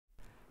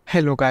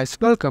Hello guys,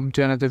 welcome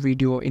to another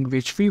video in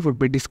which we would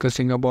be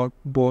discussing about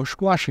Bosch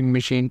washing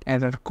machine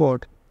error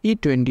code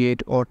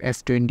E28 or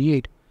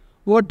F28.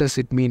 What does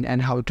it mean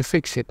and how to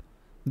fix it?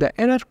 The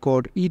error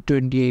code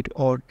E28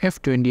 or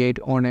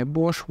F28 on a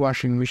Bosch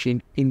washing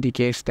machine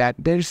indicates that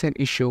there is an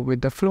issue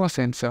with the flow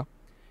sensor.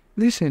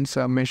 This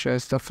sensor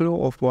measures the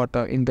flow of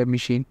water in the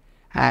machine,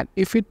 and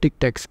if it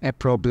detects a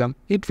problem,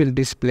 it will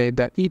display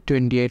the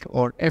E28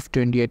 or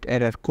F28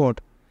 error code.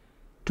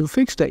 To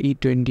fix the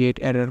E28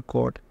 error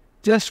code,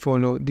 just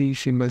follow these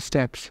simple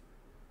steps.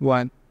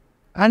 1.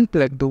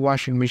 Unplug the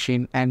washing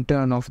machine and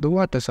turn off the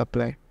water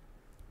supply.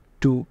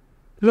 2.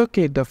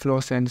 Locate the flow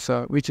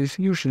sensor, which is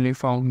usually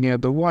found near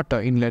the water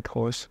inlet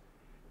hose.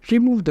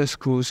 Remove the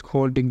screws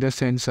holding the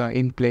sensor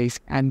in place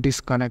and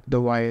disconnect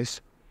the wires.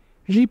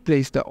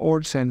 Replace the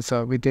old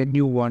sensor with a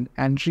new one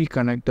and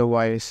reconnect the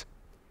wires.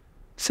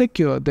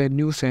 Secure the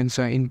new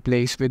sensor in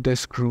place with the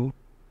screw.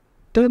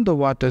 Turn the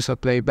water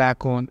supply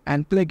back on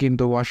and plug in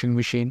the washing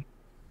machine.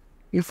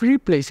 If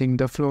replacing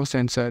the flow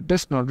sensor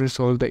does not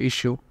resolve the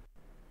issue,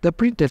 the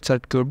printed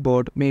circuit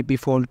board may be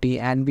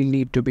faulty and will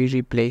need to be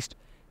replaced.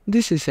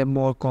 This is a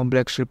more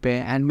complex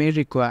repair and may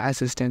require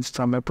assistance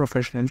from a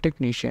professional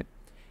technician.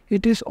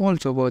 It is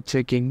also worth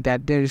checking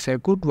that there is a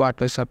good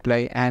water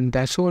supply and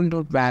the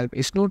solenoid valve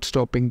is not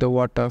stopping the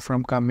water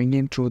from coming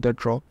in through the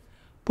draw.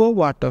 Poor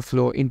water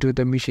flow into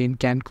the machine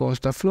can cause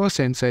the flow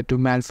sensor to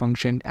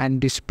malfunction and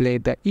display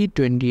the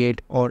E28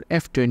 or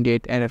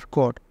F28 error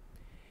code.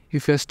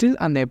 If you are still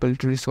unable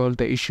to resolve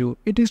the issue,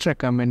 it is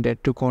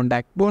recommended to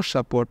contact Bosch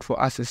support for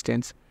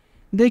assistance.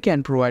 They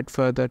can provide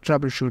further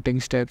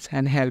troubleshooting steps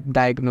and help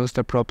diagnose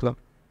the problem.